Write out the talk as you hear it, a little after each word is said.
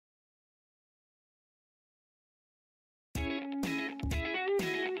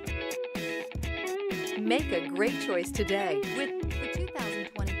Make a great choice today with the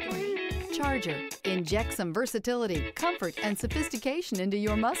 2023 Charger. Inject some versatility, comfort, and sophistication into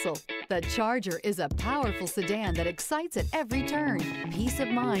your muscle. The Charger is a powerful sedan that excites at every turn. Peace of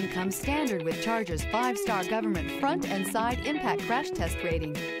mind comes standard with Charger's 5-star government front and side impact crash test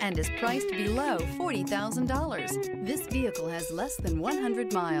rating and is priced below $40,000. This vehicle has less than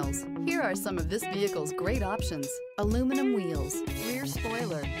 100 miles. Here are some of this vehicle's great options: aluminum wheels, rear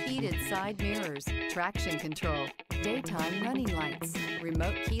spoiler, heated side mirrors, traction control, daytime running lights,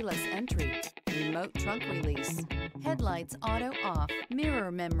 remote keyless entry, remote trunk release, headlights auto off,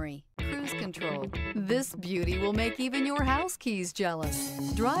 mirror memory, cruise control. This beauty will make even your house keys jealous.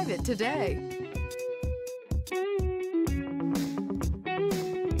 Drive it today.